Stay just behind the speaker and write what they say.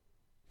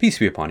Peace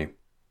be upon you.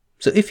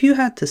 So if you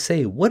had to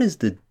say what is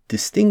the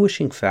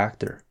distinguishing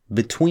factor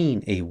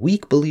between a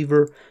weak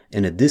believer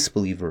and a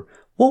disbeliever,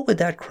 what would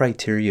that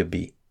criteria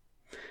be?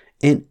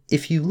 And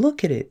if you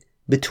look at it,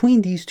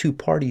 between these two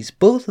parties,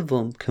 both of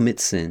them commit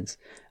sins,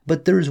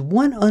 but there's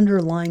one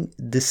underlying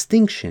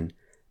distinction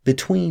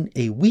between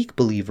a weak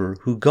believer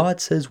who God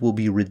says will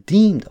be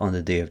redeemed on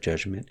the day of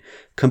judgment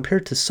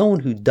compared to someone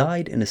who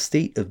died in a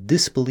state of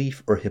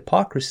disbelief or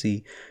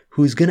hypocrisy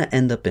who's going to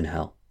end up in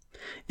hell.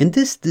 And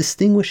this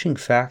distinguishing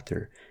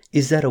factor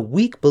is that a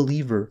weak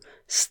believer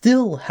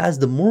still has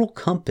the moral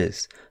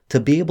compass to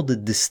be able to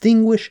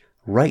distinguish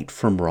right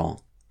from wrong.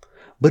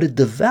 But a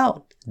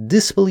devout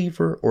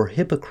disbeliever or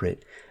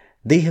hypocrite,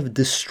 they have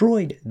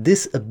destroyed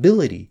this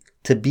ability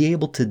to be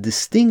able to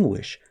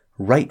distinguish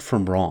right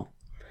from wrong.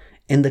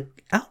 And the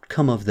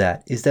outcome of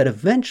that is that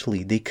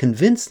eventually they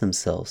convince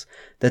themselves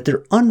that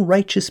their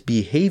unrighteous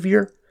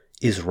behavior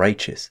is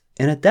righteous.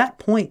 And at that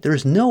point, there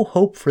is no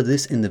hope for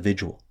this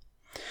individual.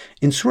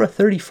 In Surah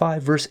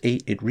 35 verse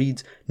 8 it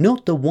reads,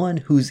 "Note the one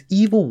whose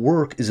evil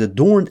work is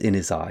adorned in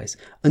his eyes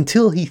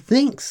until he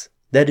thinks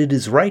that it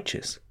is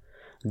righteous.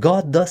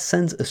 God thus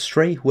sends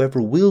astray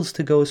whoever wills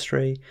to go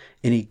astray,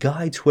 and he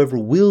guides whoever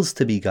wills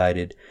to be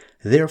guided.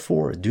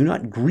 Therefore do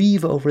not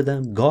grieve over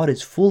them. God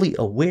is fully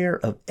aware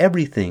of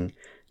everything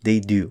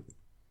they do."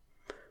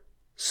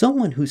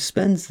 Someone who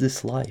spends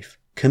this life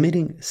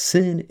committing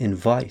sin and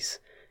vice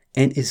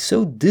and is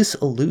so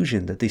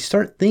disillusioned that they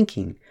start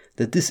thinking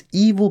that this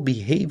evil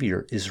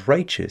behavior is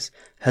righteous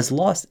has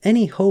lost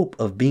any hope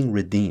of being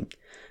redeemed.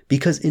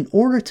 Because in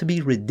order to be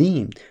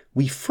redeemed,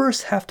 we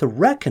first have to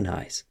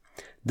recognize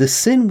the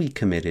sin we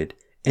committed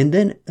and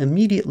then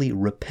immediately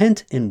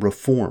repent and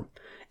reform.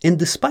 And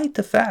despite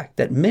the fact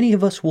that many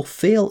of us will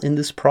fail in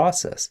this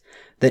process,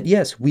 that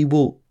yes, we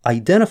will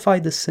identify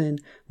the sin,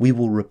 we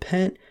will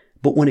repent,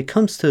 but when it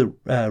comes to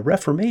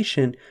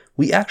reformation,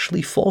 we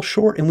actually fall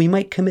short and we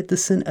might commit the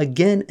sin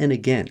again and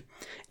again.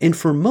 And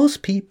for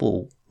most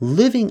people,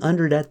 living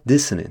under that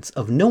dissonance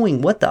of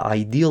knowing what the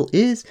ideal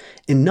is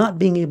and not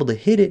being able to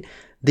hit it,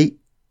 they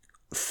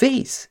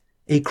face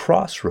a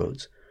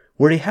crossroads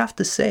where they have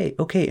to say,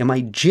 okay, am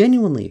I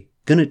genuinely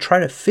going to try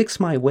to fix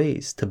my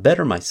ways to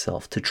better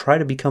myself, to try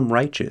to become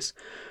righteous?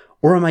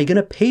 Or am I going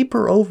to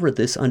paper over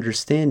this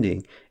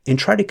understanding and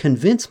try to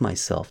convince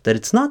myself that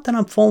it's not that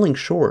I'm falling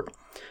short,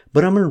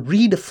 but I'm going to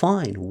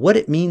redefine what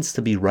it means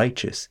to be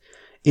righteous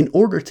in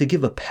order to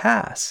give a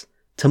pass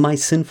to my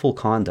sinful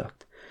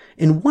conduct?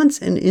 And once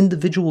an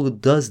individual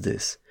does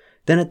this,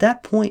 then at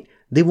that point,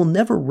 they will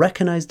never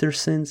recognize their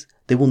sins,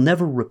 they will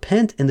never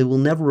repent, and they will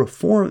never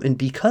reform. And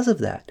because of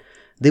that,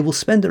 they will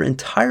spend their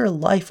entire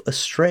life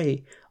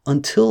astray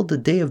until the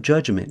day of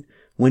judgment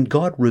when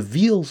God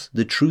reveals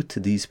the truth to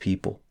these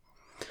people.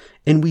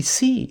 And we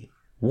see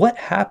what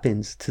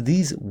happens to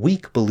these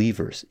weak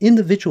believers.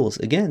 Individuals,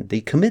 again,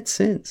 they commit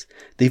sins.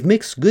 They've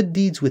mixed good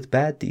deeds with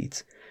bad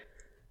deeds.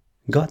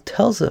 God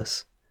tells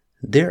us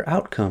their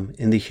outcome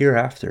in the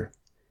hereafter.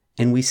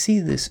 And we see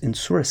this in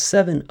Surah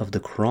 7 of the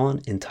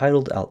Quran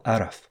entitled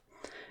Al-Araf.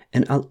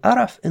 And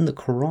Al-Araf in the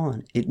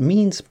Quran, it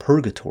means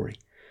purgatory.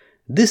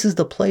 This is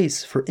the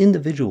place for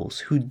individuals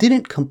who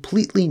didn't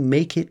completely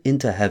make it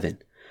into heaven.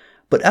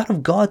 But out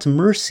of God's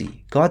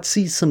mercy, God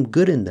sees some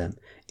good in them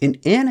and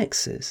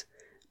annexes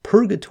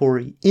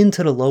purgatory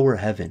into the lower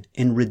heaven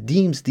and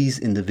redeems these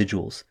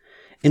individuals.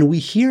 And we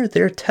hear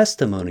their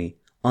testimony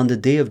on the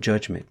day of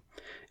judgment.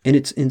 And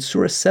it's in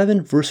Surah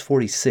 7 verse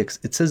 46.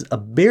 It says, "A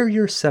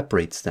barrier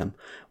separates them,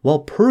 while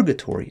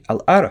purgatory,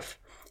 Al-Araf,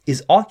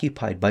 is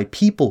occupied by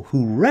people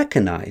who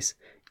recognize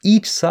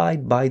each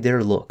side by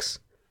their looks.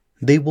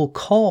 They will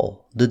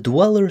call the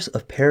dwellers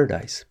of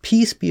paradise,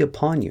 peace be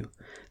upon you.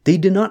 They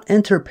did not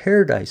enter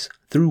paradise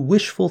through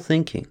wishful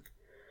thinking.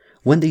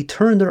 When they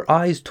turn their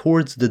eyes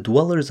towards the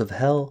dwellers of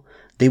hell,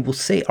 they will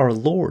say, Our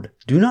Lord,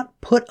 do not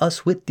put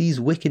us with these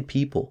wicked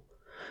people.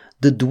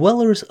 The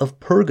dwellers of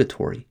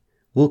purgatory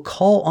will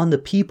call on the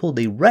people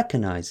they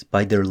recognize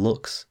by their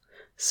looks,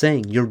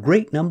 saying, Your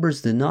great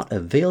numbers did not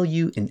avail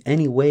you in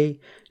any way,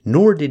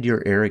 nor did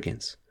your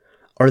arrogance.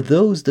 Are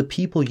those the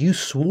people you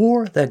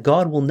swore that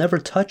God will never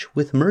touch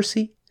with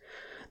mercy?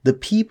 The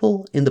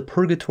people in the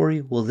purgatory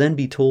will then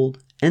be told,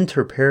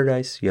 Enter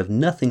paradise, you have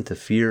nothing to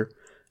fear,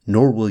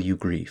 nor will you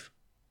grieve."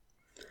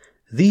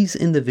 These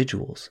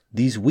individuals,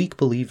 these weak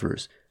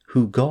believers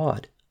who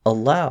God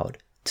allowed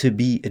to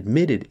be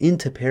admitted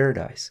into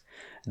paradise,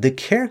 the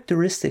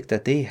characteristic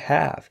that they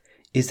have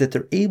is that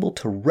they're able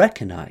to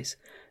recognize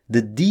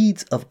the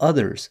deeds of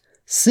others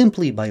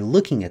simply by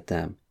looking at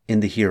them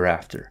in the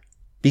hereafter.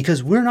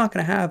 Because we're not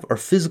going to have our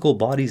physical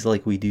bodies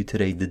like we do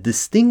today. The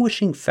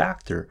distinguishing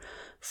factor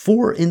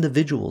for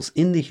individuals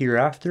in the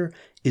hereafter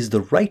is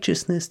the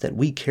righteousness that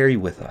we carry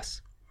with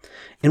us.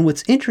 And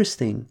what's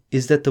interesting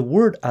is that the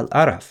word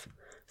al-araf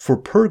for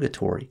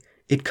purgatory,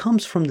 it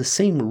comes from the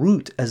same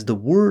root as the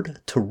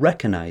word to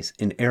recognize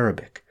in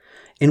Arabic.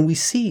 And we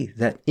see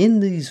that in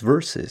these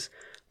verses,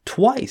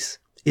 twice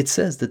it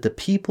says that the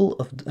people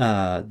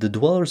of the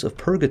dwellers of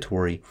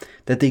purgatory,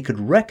 that they could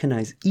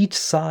recognize each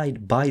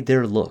side by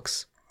their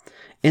looks.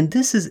 And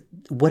this is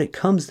what it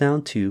comes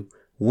down to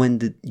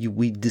when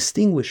we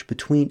distinguish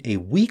between a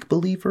weak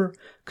believer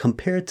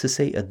compared to,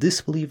 say, a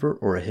disbeliever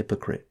or a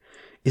hypocrite,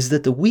 is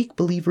that the weak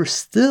believer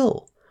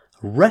still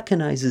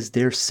recognizes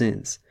their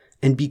sins.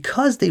 And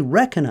because they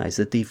recognize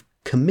that they've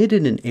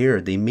committed an error,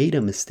 they made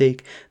a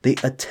mistake, they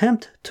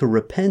attempt to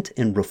repent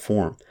and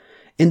reform.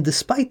 And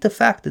despite the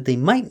fact that they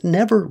might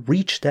never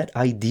reach that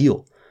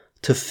ideal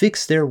to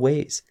fix their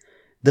ways,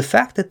 the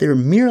fact that they're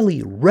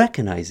merely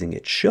recognizing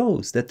it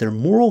shows that their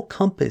moral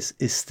compass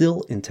is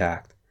still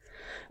intact.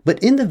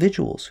 But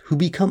individuals who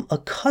become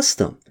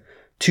accustomed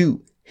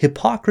to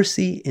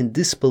hypocrisy and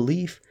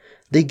disbelief,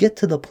 they get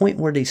to the point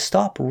where they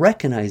stop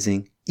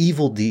recognizing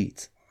evil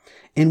deeds.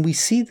 And we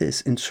see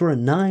this in Surah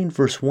 9,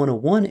 verse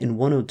 101 and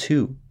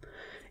 102.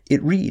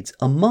 It reads,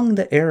 "Among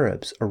the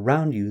Arabs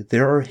around you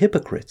there are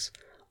hypocrites.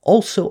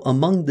 Also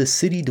among the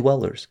city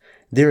dwellers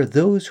there are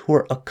those who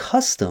are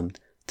accustomed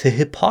to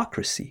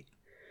hypocrisy.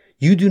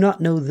 You do not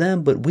know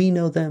them, but we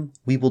know them.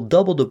 We will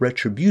double the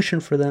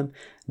retribution for them.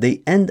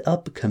 They end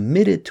up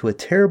committed to a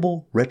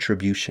terrible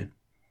retribution."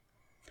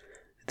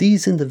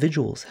 These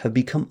individuals have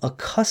become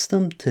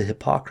accustomed to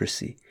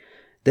hypocrisy,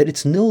 that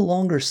it's no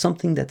longer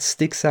something that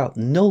sticks out,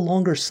 no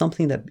longer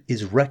something that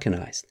is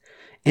recognized.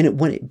 And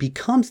when it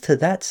becomes to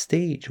that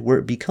stage where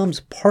it becomes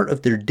part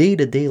of their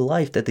day-to-day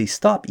life, that they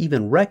stop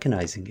even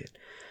recognizing it,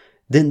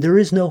 then there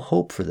is no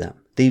hope for them.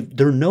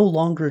 They're no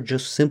longer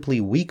just simply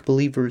weak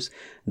believers.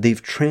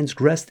 They've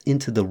transgressed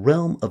into the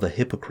realm of a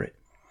hypocrite.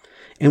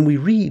 And we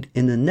read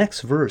in the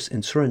next verse,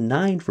 in Surah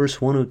 9, verse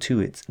 102,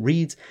 it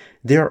reads,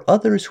 "There are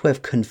others who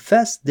have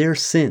confessed their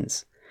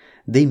sins.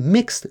 They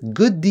mixed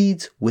good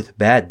deeds with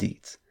bad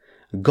deeds.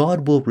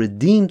 God will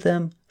redeem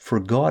them, for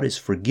God is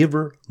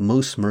forgiver,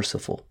 most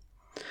merciful."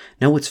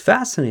 Now what's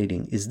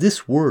fascinating is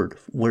this word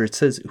where it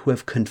says, "who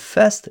have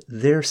confessed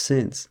their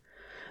sins."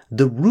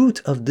 The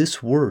root of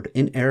this word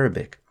in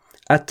Arabic,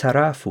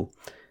 at-tarafu,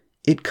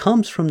 it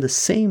comes from the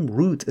same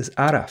root as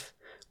araf,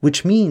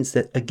 which means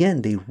that,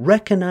 again, they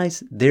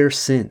recognize their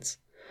sins.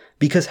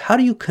 Because how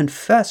do you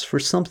confess for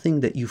something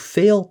that you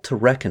fail to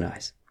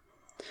recognize?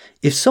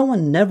 If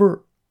someone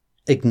never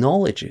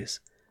acknowledges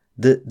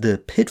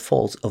the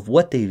pitfalls of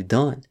what they've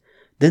done,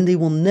 then they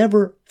will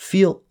never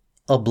feel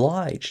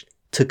obliged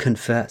to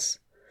confess.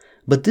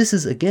 But this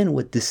is, again,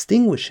 what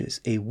distinguishes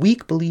a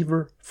weak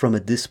believer from a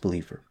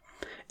disbeliever.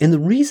 And the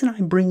reason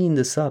I'm bringing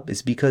this up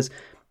is because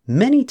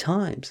many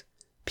times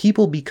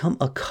people become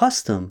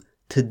accustomed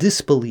to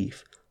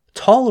disbelief,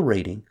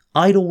 tolerating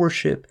idol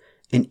worship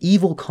and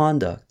evil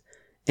conduct,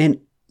 and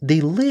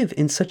they live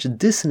in such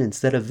dissonance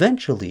that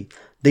eventually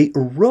they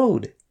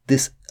erode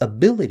this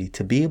ability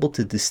to be able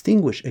to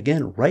distinguish,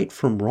 again, right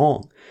from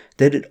wrong,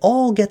 that it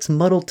all gets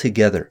muddled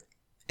together.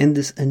 And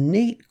this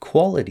innate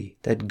quality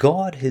that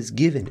God has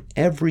given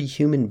every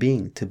human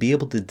being to be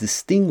able to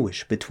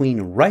distinguish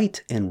between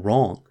right and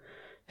wrong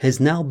has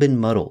now been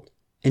muddled.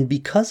 And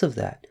because of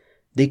that,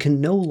 they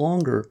can no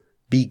longer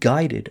be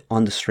guided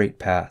on the straight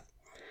path.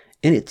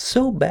 And it's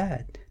so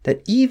bad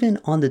that even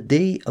on the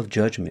day of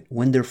judgment,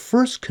 when they're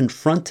first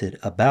confronted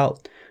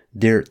about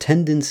their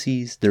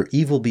tendencies, their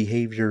evil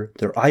behavior,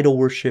 their idol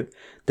worship,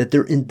 that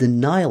they're in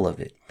denial of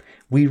it.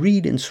 We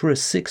read in Surah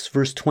 6,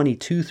 verse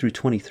 22 through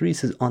 23, it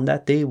says, "On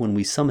that day when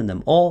we summon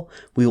them all,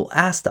 we will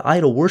ask the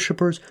idol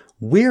worshippers,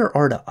 'Where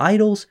are the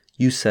idols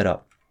you set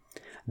up?'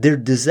 Their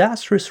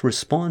disastrous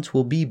response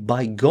will be,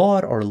 'By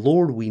God our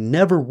Lord, we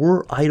never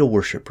were idol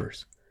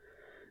worshippers.'"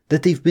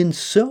 That they've been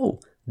so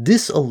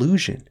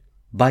disillusioned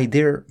by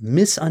their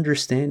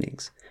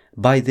misunderstandings,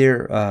 by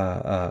their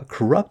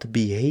corrupt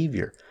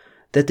behavior,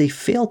 that they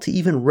fail to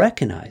even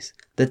recognize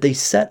that they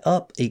set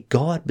up a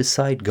God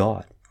beside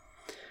God.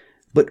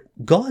 But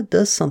God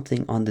does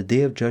something on the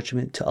day of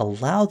judgment to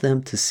allow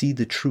them to see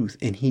the truth,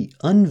 and He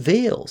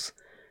unveils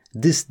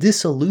this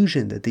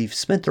disillusion that they've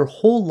spent their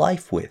whole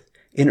life with.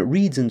 And it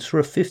reads in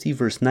Surah 50,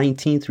 verse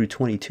 19 through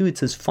 22, it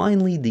says,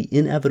 "Finally, the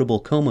inevitable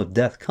comb of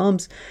death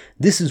comes.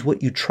 This is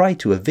what you try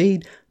to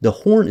evade. The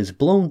horn is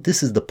blown.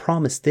 This is the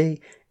promised day.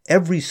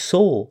 Every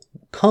soul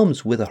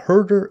comes with a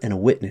herder and a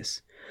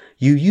witness.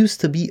 You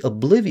used to be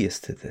oblivious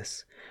to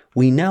this.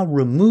 We now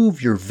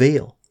remove your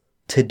veil.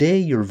 Today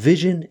your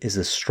vision is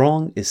as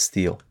strong as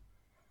steel."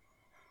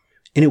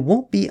 And it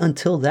won't be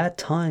until that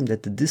time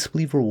that the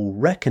disbeliever will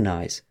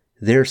recognize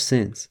their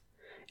sins.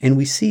 And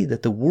we see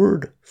that the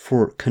word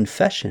for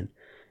confession,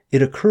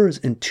 it occurs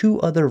in 2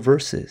 other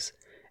verses.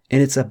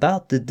 And it's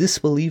about the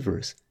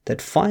disbelievers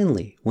that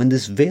finally, when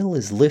this veil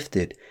is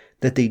lifted,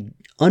 that they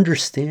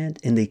understand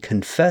and they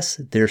confess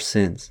their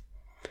sins.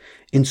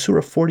 In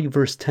Surah 40,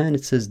 verse 10,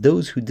 it says,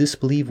 "Those who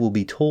disbelieve will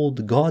be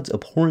told, God's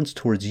abhorrence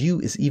towards you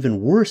is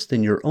even worse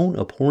than your own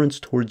abhorrence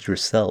towards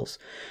yourselves.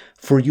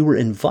 For you were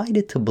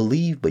invited to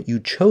believe, but you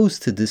chose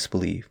to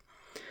disbelieve.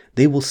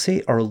 They will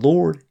say, Our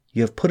Lord,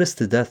 you have put us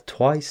to death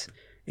twice,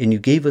 and you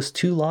gave us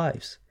 2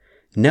 lives.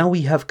 Now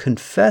we have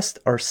confessed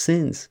our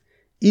sins.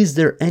 Is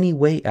there any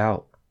way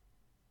out?"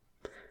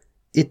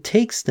 It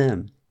takes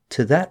them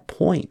to that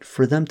point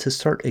for them to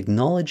start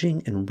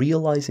acknowledging and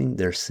realizing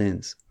their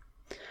sins.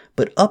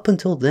 But up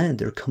until then,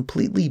 they're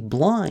completely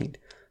blind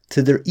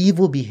to their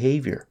evil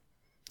behavior.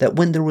 That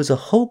when there was a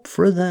hope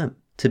for them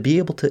to be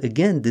able to,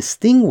 again,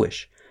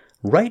 distinguish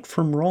right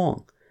from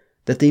wrong,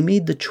 that they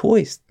made the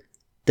choice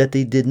that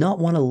they did not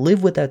want to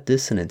live with that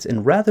dissonance.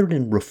 And rather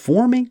than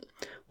reforming,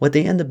 what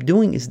they end up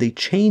doing is they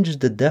change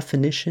the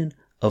definition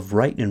of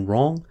right and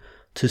wrong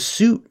to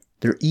suit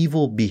their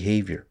evil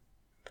behavior.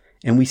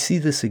 And we see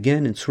this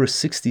again in Surah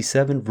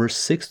 67, verse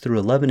 6 through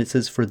 11. It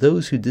says, "For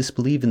those who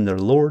disbelieve in their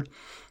Lord,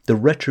 the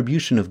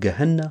retribution of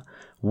Gehenna,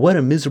 what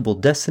a miserable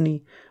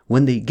destiny.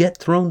 When they get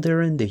thrown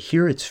therein, they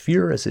hear its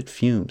fury as it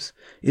fumes.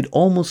 It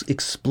almost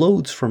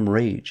explodes from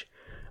rage.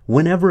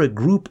 Whenever a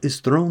group is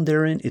thrown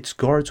therein, its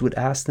guards would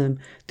ask them,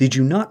 'Did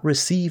you not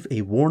receive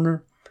a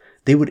warner?'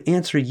 They would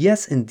answer,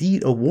 'Yes,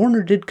 indeed, a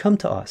warner did come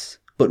to us.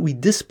 But we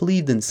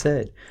disbelieved and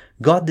said,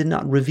 God did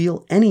not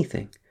reveal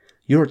anything.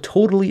 You are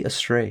totally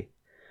astray.'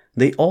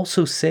 They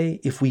also say,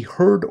 'If we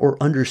heard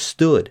or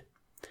understood,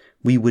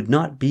 we would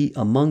not be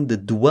among the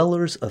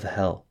dwellers of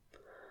hell.'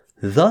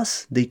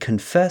 Thus they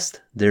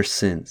confessed their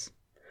sins.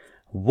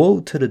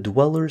 Woe to the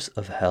dwellers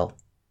of hell."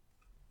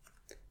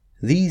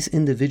 These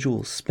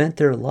individuals spent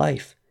their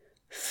life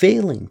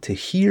failing to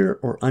hear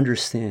or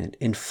understand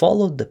and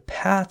followed the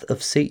path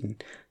of Satan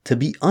to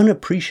be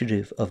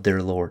unappreciative of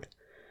their Lord.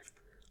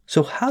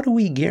 So how do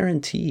we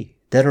guarantee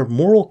that our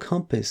moral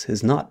compass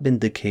has not been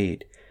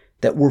decayed,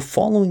 that we're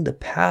following the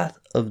path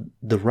of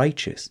the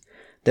righteous,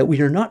 that we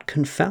are not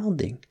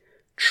confounding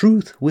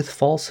truth with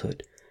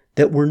falsehood,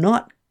 that we're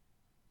not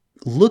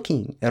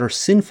looking at our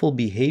sinful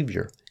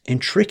behavior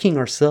and tricking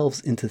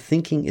ourselves into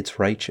thinking it's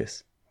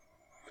righteous?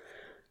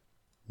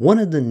 One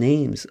of the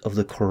names of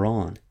the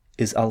Quran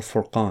is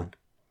Al-Furqan.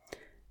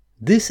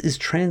 This is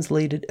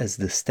translated as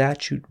the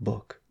statute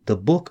book, the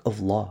book of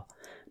law.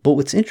 But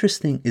what's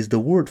interesting is the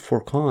word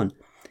Furqan,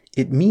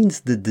 it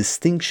means the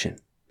distinction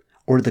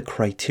or the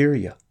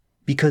criteria,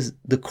 because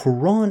the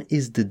Quran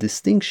is the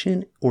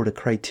distinction or the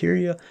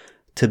criteria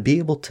to be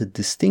able to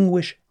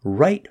distinguish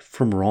right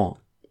from wrong.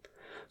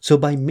 So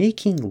by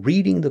making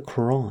reading the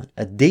Quran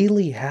a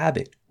daily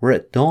habit, where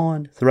at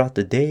dawn, throughout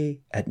the day,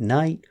 at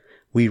night,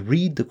 we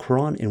read the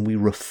Quran and we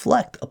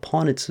reflect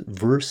upon its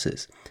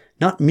verses,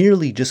 not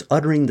merely just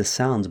uttering the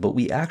sounds, but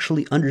we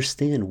actually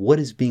understand what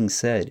is being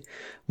said,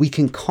 we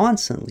can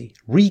constantly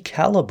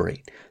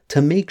recalibrate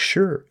to make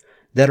sure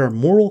that our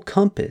moral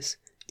compass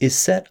is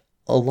set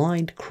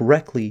aligned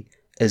correctly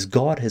as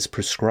God has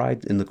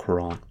prescribed in the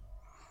Quran.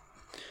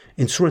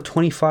 In Surah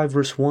 25,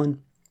 verse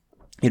 1,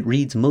 it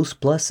reads, "Most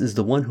blessed is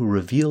the one who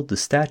revealed the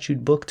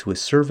statute book to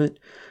his servant,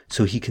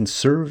 so he can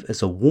serve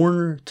as a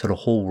warner to the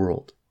whole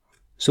world."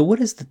 So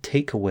what is the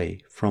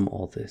takeaway from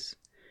all this?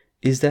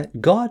 Is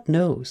that God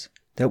knows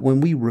that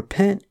when we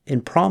repent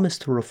and promise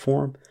to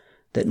reform,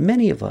 that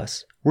many of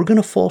us, we're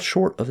going to fall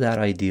short of that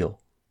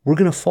ideal. We're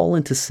going to fall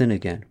into sin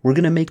again. We're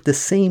going to make the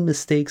same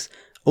mistakes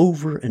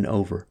over and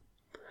over.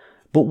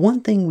 But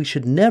one thing we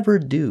should never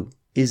do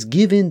is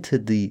give in to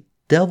the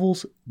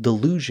devil's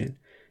delusion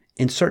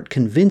and start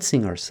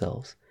convincing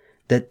ourselves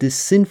that this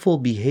sinful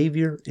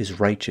behavior is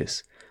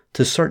righteous,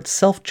 to start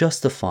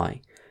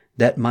self-justifying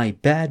that my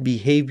bad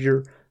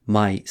behavior,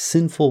 my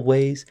sinful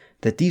ways,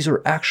 that these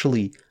are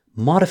actually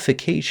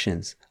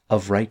modifications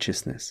of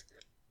righteousness.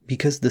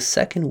 Because the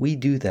second we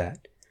do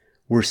that,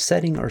 we're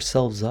setting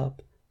ourselves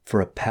up for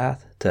a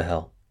path to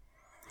hell.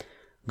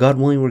 God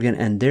willing, we're going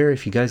to end there.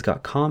 If you guys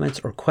got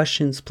comments or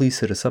questions, please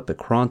hit us up at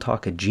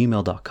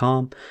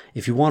QuranTalk@gmail.com.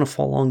 If you want to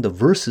follow along the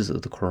verses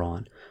of the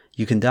Quran,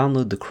 you can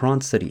download the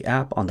Quran Study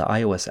app on the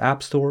iOS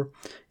App Store.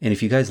 And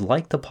if you guys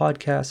like the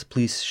podcast,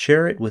 please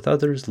share it with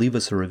others, leave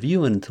us a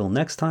review, and until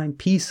next time,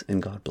 peace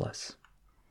and God bless.